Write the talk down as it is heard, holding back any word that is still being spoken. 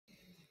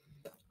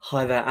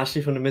Hi there,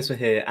 Ashley from Nominal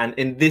here, and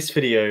in this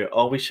video,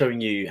 I'll be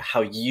showing you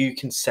how you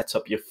can set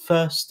up your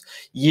first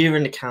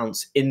year-end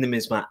accounts in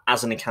Numisma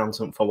as an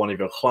accountant for one of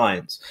your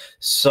clients.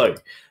 So,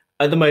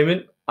 at the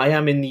moment, I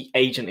am in the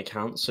agent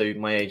account, so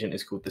my agent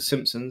is called The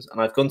Simpsons, and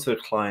I've gone to the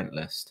client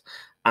list.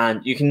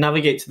 And you can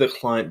navigate to the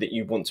client that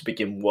you want to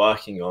begin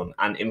working on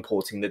and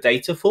importing the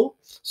data for.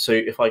 So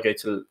if I go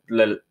to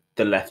the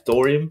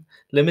Leftorium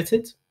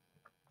Limited,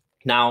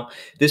 now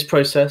this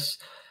process,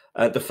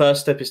 the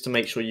first step is to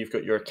make sure you've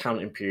got your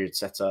accounting period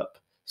set up.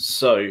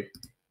 So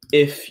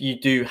if you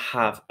do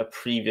have a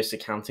previous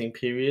accounting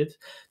period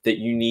that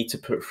you need to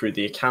put through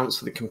the accounts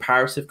for the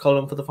comparative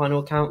column for the final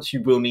accounts,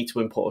 you will need to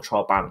import a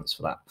trial balance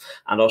for that.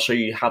 And I'll show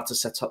you how to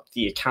set up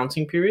the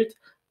accounting period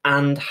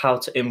and how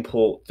to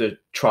import the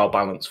trial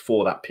balance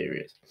for that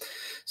period.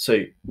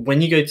 So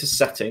when you go to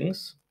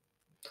settings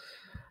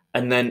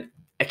and then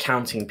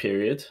accounting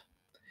period,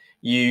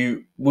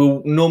 you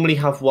will normally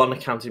have one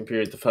accounting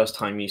period the first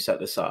time you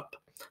set this up.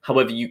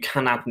 However, you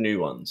can add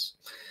new ones.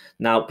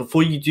 Now,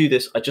 before you do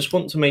this, I just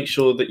want to make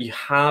sure that you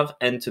have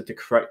entered the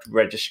correct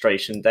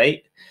registration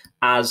date,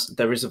 as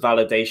there is a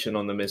validation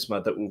on the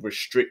Numisma that will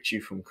restrict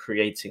you from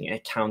creating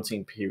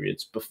accounting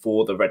periods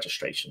before the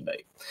registration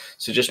date.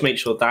 So just make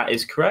sure that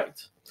is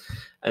correct.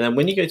 And then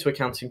when you go to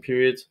accounting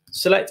period,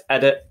 select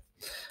edit.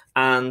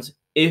 And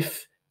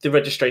if the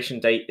registration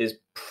date is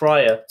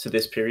prior to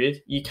this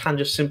period, you can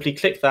just simply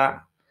click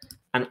that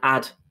and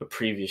add a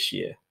previous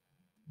year.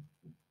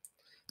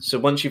 So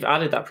once you've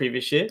added that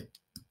previous year,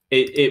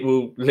 it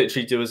will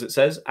literally do as it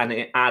says, and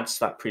it adds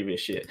that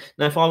previous year.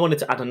 Now, if I wanted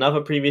to add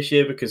another previous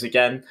year, because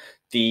again,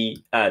 the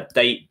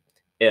date,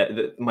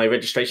 my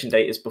registration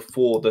date is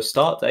before the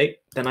start date,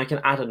 then I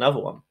can add another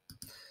one.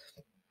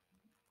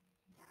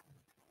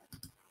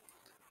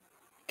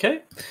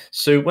 Okay,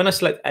 so when I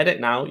select edit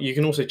now, you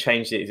can also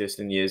change the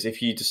existing years.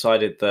 If you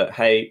decided that,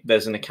 hey,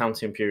 there's an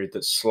accounting period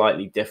that's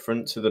slightly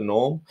different to the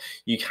norm,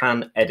 you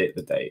can edit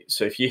the date.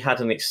 So if you had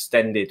an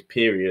extended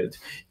period,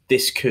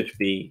 this could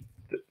be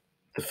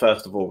the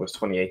 1st of August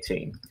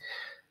 2018,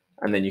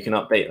 and then you can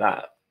update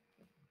that.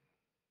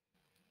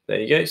 There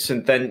you go. So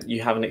then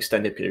you have an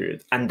extended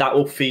period, and that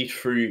will feed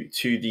through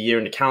to the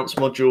year-end accounts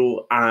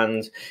module,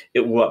 and it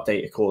will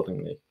update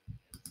accordingly.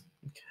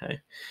 Okay.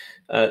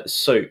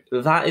 So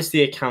that is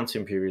the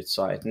accounting period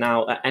side.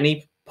 Now, at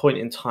any point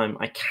in time,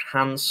 I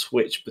can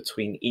switch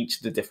between each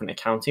of the different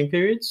accounting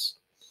periods.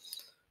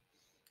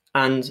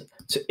 And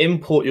to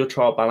import your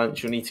trial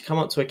balance, you'll need to come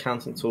up to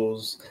Accounting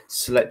Tools,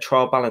 select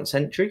Trial Balance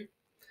Entry.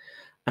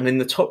 And in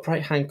the top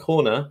right-hand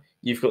corner,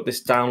 you've got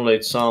this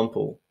download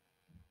sample.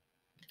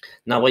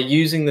 Now, by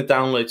using the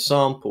download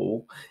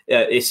sample,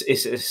 it's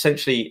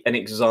essentially an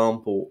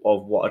example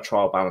of what a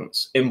trial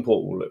balance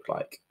import will look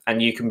like.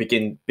 And you can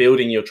begin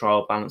building your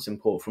trial balance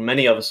import from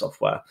any other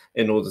software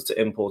in order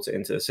to import it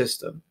into the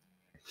system.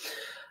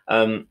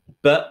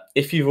 But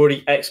if you've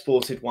already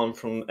exported one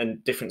from a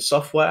different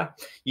software,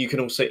 you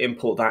can also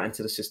import that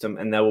into the system,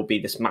 and there will be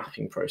this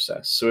mapping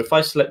process. So if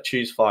I select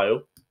Choose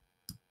File,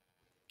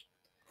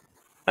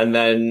 and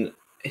then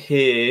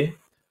here,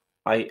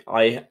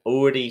 I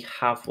already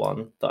have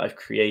one that I've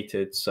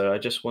created, so I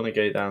just want to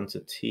go down to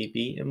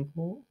TB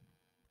import.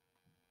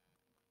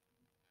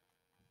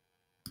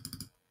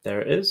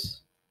 There it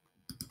is.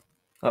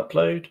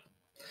 Upload.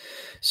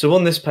 So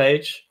on this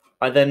page,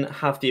 I then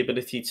have the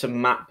ability to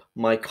map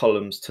my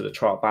columns to the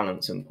trial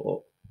balance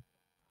import.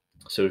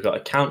 So we've got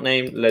account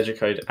name, ledger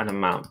code, and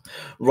amount.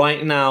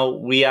 Right now,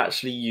 we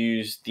actually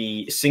use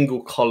the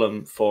single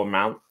column for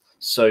amount.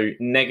 So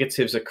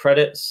negatives are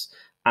credits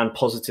and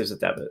positives are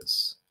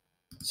debits.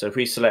 So if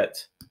we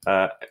select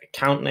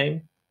account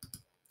name,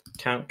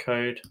 account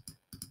code,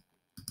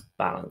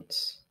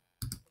 balance,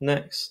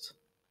 next.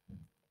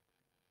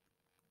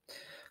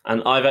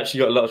 And I've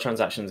actually got a lot of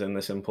transactions in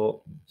this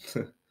import.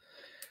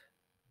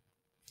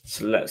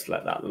 So let's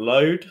let that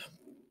load.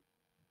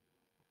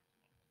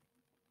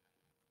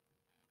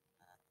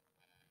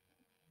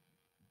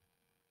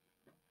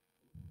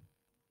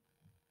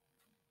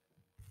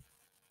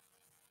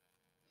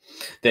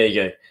 There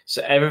you go.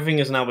 So everything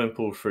has now been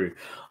pulled through.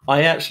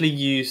 I actually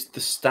used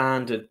the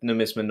standard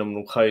Numisma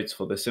nominal codes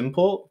for this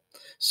import.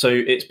 So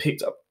it's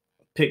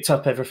picked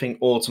up everything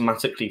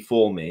automatically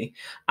for me.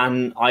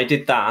 And I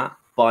did that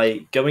by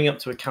going up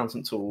to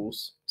Accountant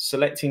Tools,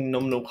 selecting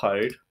nominal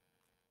code,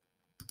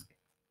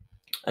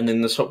 and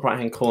in the top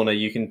right-hand corner,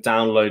 you can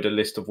download a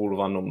list of all of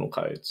our nominal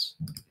codes.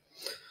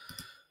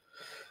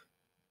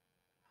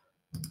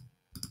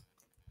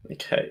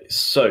 Okay,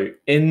 so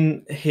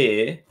in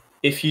here,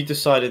 if you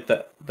decided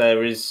that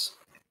there is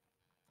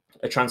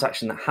a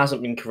transaction that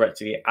hasn't been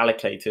correctly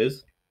allocated,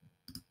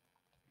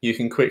 you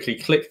can quickly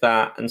click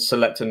that and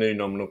select a new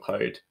nominal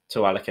code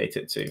to allocate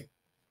it to.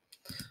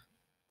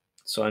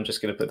 So I'm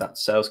just going to put that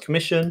sales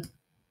commission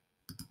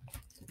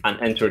and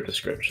enter a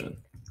description.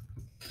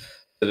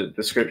 The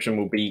description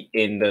will be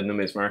in the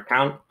Numisma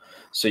account,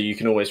 so you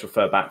can always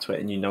refer back to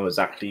it and you know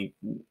exactly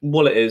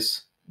what it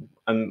is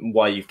and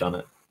why you've done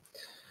it.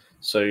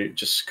 So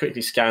just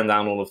quickly scan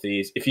down all of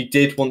these. If you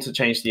did want to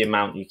change the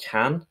amount, you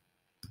can.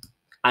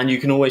 And you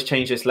can always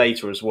change this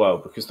later as well,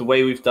 because the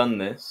way we've done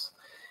this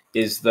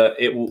is that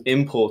it will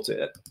import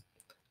it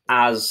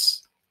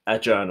as a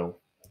journal.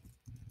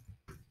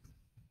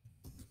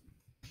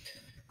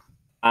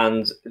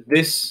 And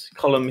this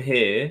column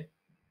here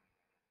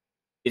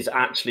is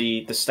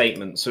actually the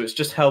statement. So it's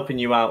just helping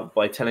you out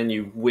by telling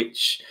you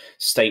which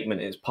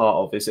statement it's part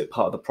of. Is it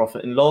part of the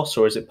profit and loss,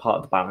 or is it part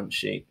of the balance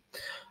sheet?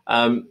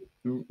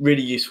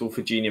 Really useful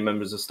for junior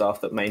members of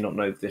staff that may not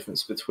know the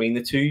difference between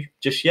the two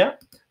just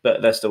yet,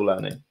 but they're still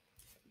learning.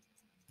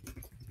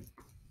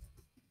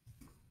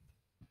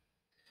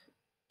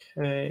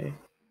 Okay.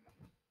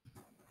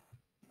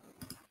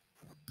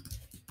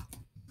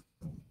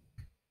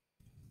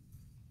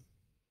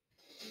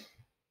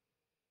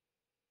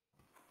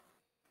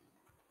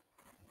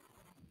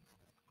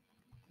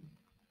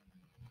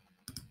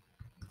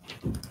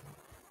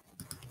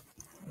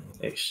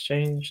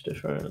 Exchange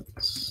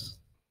difference.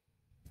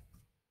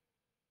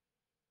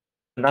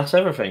 And that's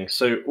everything.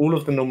 So all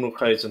of the nominal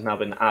codes have now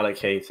been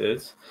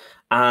allocated.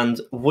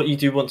 And what you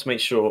do want to make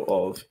sure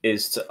of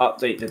is to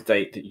update the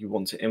date that you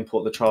want to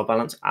import the trial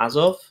balance as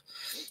of.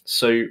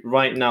 So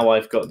right now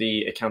I've got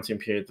the accounting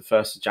period the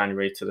 1st of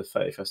January to the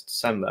 31st of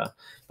December,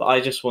 but I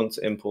just want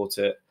to import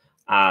it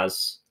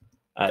as,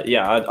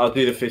 I'll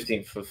do the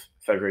 15th of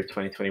February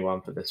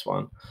 2021 for this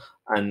one,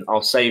 and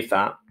I'll save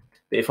that.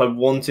 But if I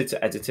wanted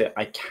to edit it,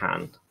 I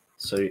can.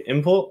 So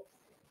import.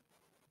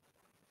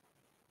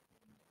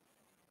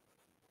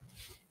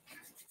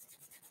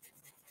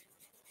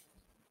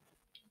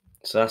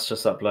 So that's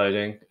just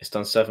uploading. It's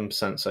done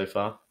 7% so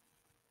far.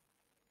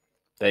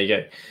 There you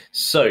go.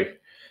 So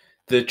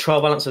the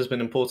trial balance has been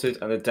imported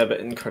and the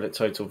debit and credit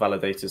total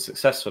validated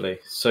successfully.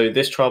 So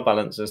this trial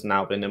balance has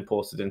now been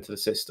imported into the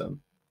system.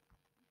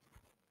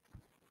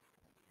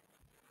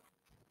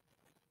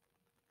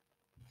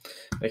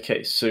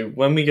 Okay, so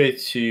when we go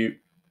to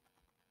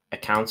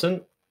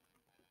Accountant,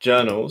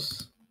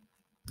 Journals,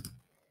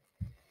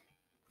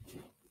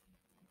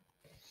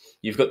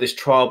 you've got this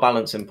trial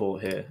balance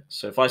import here.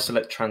 So if I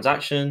select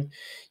transaction,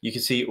 you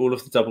can see all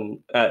of the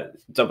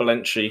double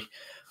entry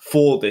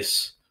for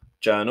this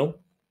journal.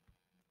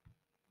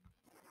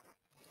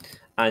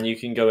 And you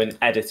can go and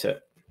edit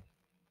it.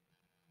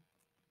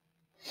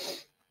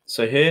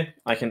 So here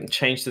I can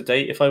change the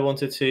date if I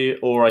wanted to,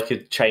 or I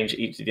could change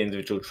each of the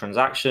individual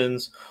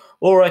transactions,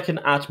 or I can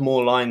add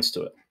more lines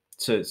to it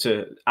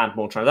to add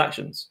more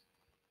transactions.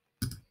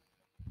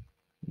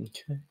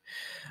 Okay.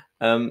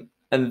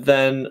 And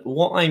then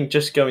what I'm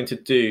just going to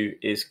do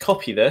is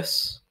copy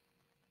this,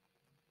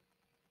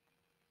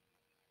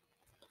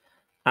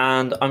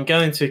 and I'm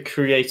going to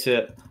create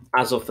it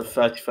as of the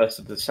 31st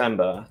of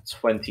December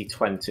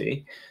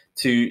 2020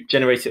 to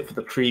generate it for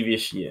the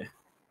previous year.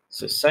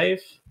 So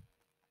save.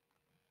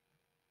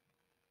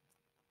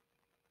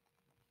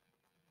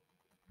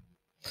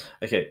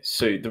 Okay,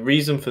 so the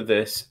reason for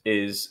this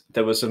is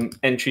there were some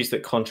entries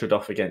that contrad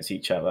off against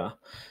each other.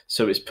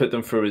 So it's put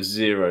them through as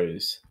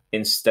zeros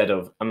instead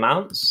of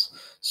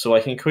amounts. So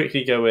I can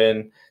quickly go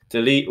in,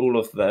 delete all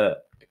of the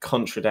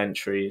contrad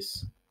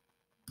entries.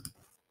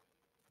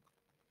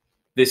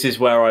 This is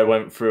where I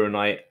went through and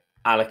I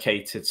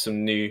allocated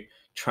some new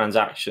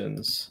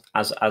transactions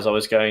as I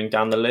was going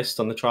down the list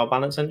on the trial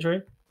balance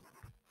entry.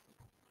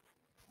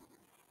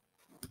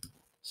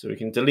 So we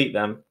can delete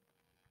them.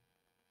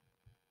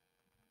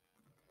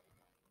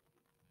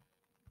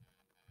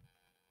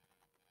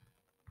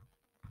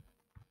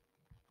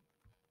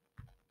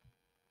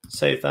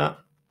 Save that.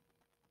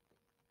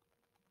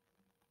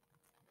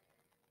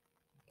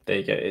 There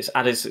you go, it's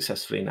added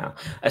successfully now.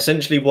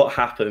 Essentially what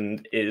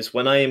happened is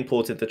when I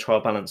imported the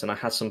trial balance and I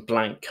had some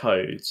blank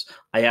codes,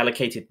 I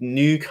allocated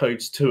new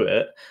codes to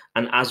it,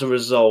 and as a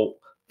result,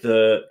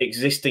 the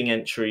existing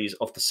entries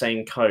of the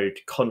same code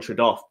contrad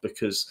off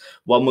because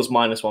one was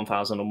minus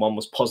 1,000 and one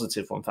was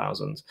positive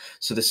 1,000.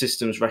 So the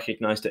systems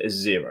recognized it as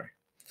zero.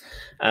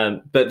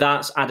 But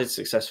that's added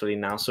successfully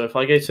now. So if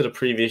I go to the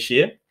previous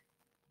year,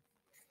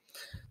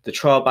 the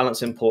trial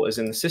balance import is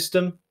in the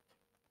system.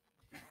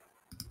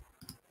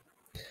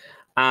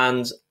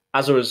 And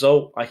as a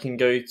result, I can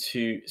go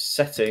to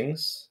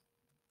settings,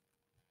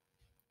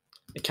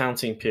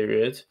 accounting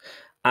period,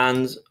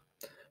 and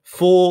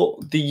for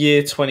the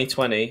year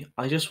 2020,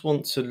 I just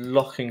want to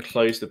lock and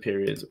close the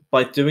period.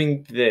 By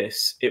doing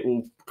this, it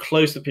will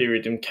close the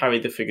period and carry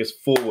the figures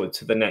forward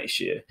to the next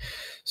year.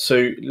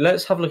 So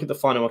let's have a look at the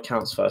final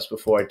accounts first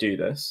before I do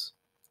this.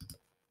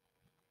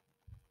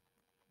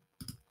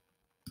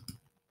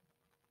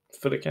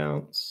 Full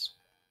accounts.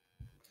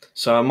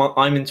 So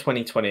I'm in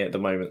 2020 at the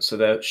moment, so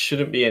there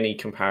shouldn't be any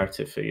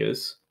comparative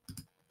figures.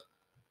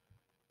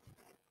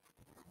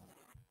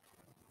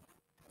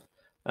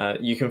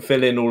 You can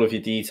fill in all of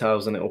your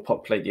details and it will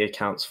populate the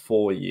accounts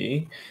for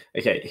you.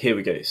 Okay, here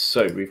we go.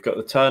 So we've got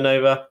the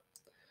turnover.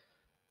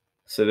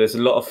 So there's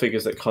a lot of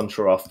figures that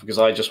contra off because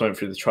I just went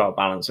through the trial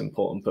balance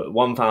import and put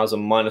 1,000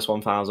 minus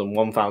 1,000,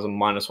 1,000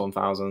 minus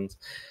 1,000.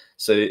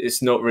 So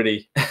it's not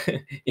really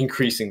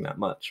increasing that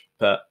much,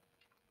 but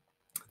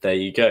there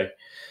you go.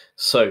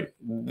 So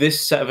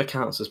this set of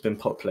accounts has been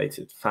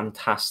populated.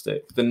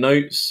 Fantastic. The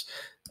notes,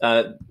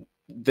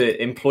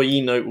 the employee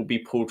note will be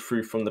pulled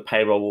through from the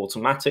payroll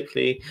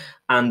automatically,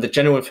 and the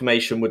general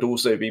information would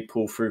also be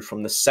pulled through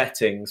from the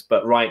settings.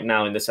 But right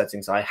now in the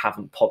settings, I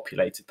haven't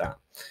populated that,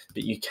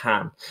 but you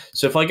can.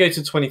 So if I go to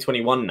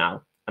 2021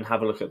 now and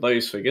have a look at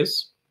those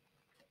figures.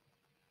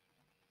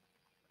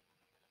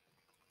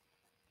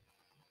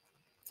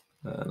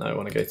 And I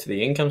want to go to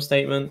the income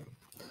statement.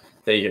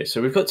 There you go.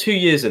 So we've got 2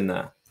 years in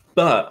there.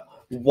 But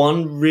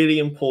one really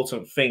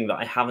important thing that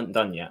I haven't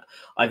done yet,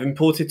 I've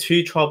imported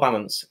 2 trial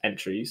balance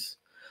entries,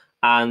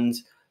 and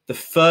the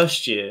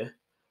first year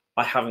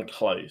I haven't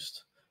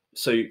closed.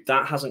 So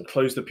that hasn't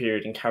closed the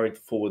period and carried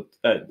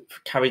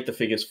the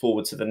figures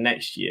forward to the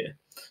next year.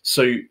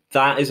 So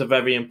that is a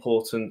very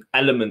important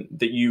element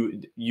that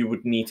you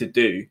would need to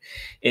do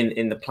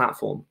in the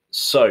platform.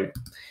 So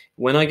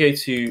when I go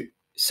to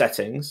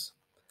settings,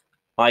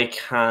 I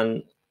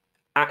can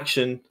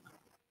action.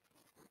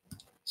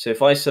 So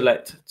if I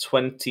select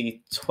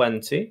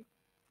 2020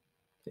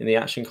 in the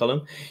action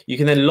column, you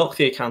can then lock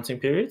the accounting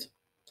period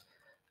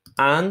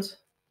and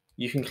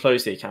you can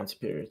close the accounting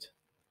period.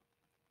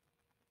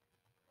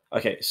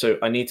 Okay, so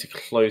I need to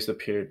close the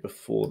period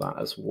before that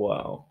as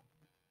well.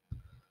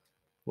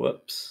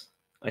 Whoops,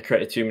 I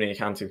created too many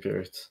accounting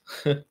periods.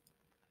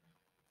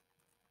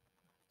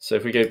 So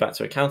if we go back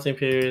to accounting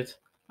period,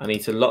 I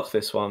need to lock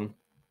this one.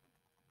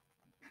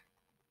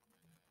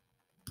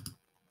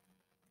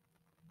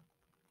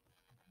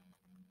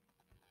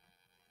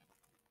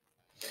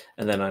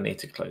 And then I need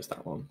to close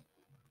that one.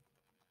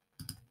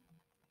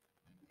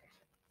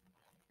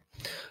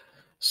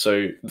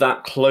 So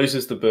that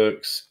closes the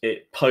books.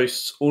 It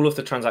posts all of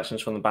the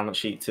transactions from the balance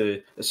sheet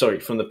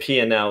from the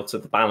P&L to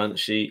the balance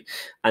sheet,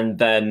 and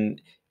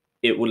then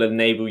it will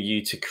enable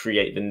you to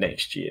create the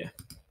next year.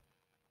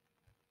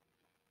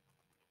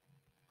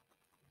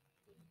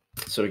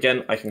 So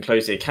again, I can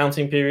close the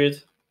accounting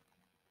period.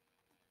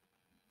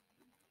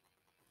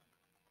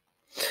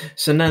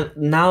 So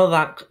now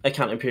that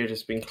accounting period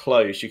has been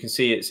closed, you can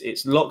see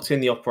it's locked in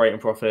the operating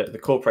profit, the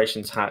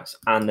corporation tax,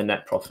 and the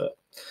net profit.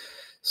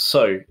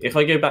 So if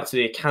I go back to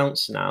the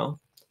accounts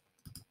now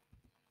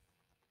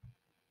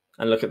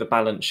and look at the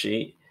balance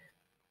sheet,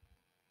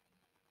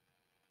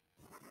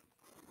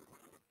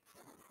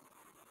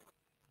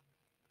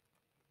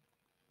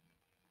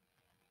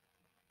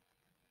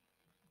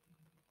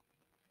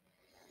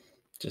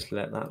 just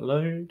let that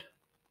load.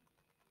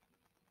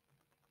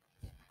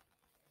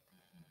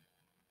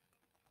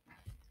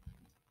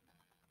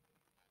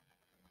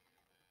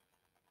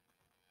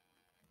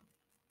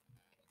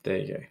 There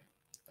you go.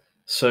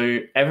 So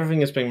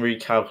everything has been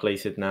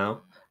recalculated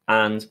now,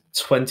 and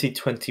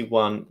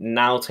 2021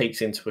 now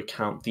takes into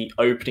account the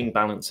opening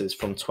balances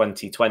from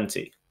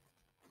 2020.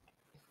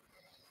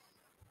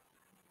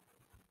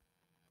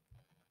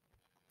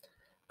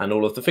 And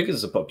all of the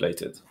figures are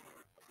populated.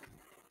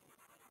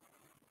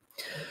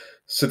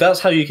 So that's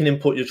how you can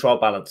import your trial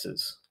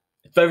balances.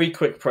 Very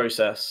quick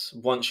process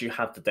once you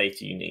have the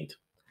data you need.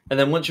 And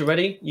then once you're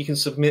ready, you can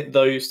submit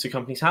those to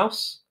Companies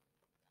House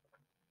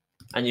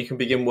and you can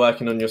begin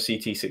working on your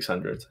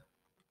CT600.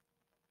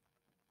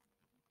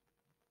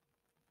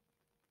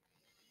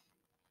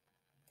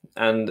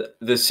 And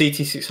the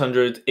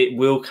CT600, it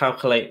will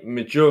calculate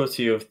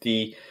majority of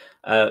the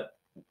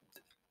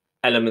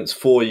elements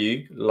for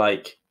you,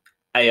 like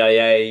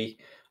AIA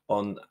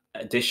on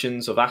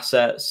additions of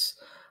assets,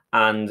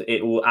 and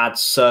it will add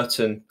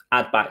certain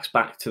add backs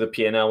back to the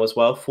P&L as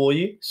well for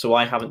you. So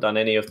I haven't done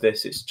any of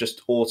this. It's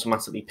just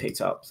automatically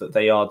picked up that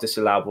they are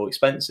disallowable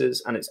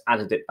expenses and it's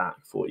added it back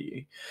for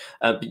you.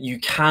 But you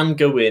can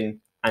go in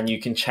and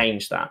you can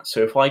change that.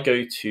 So if I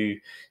go to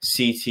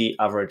CT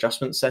other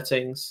adjustment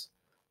settings,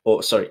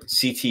 or sorry,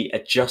 CT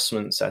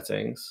adjustment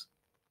settings,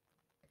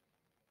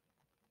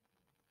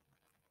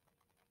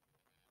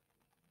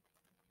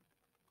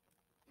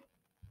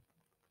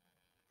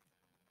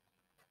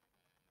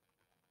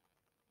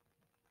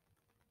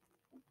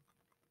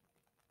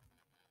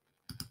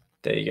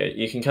 there you go.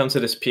 You can come to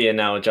this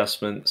P&L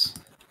adjustments,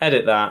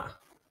 edit that,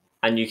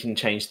 and you can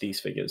change these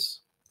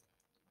figures.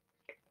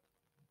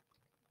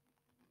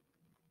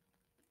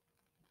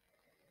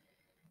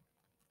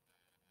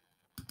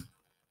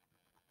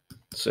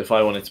 So if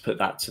I wanted to put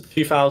that to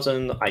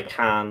 2000, I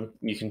can.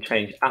 You can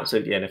change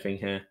absolutely anything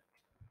here.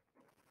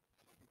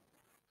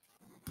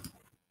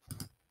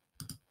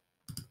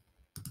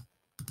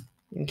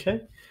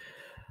 Okay.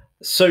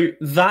 So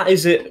that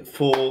is it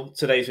for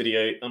today's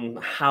video on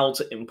how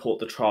to import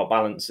the trial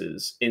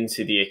balances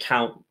into the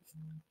account.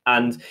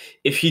 And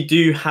if you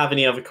do have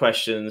any other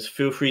questions,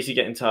 feel free to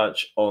get in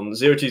touch on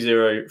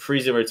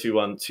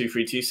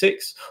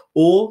 020-3021-2326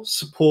 or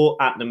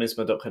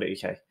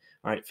support@nomisma.co.uk.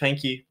 All right,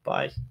 thank you.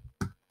 Bye.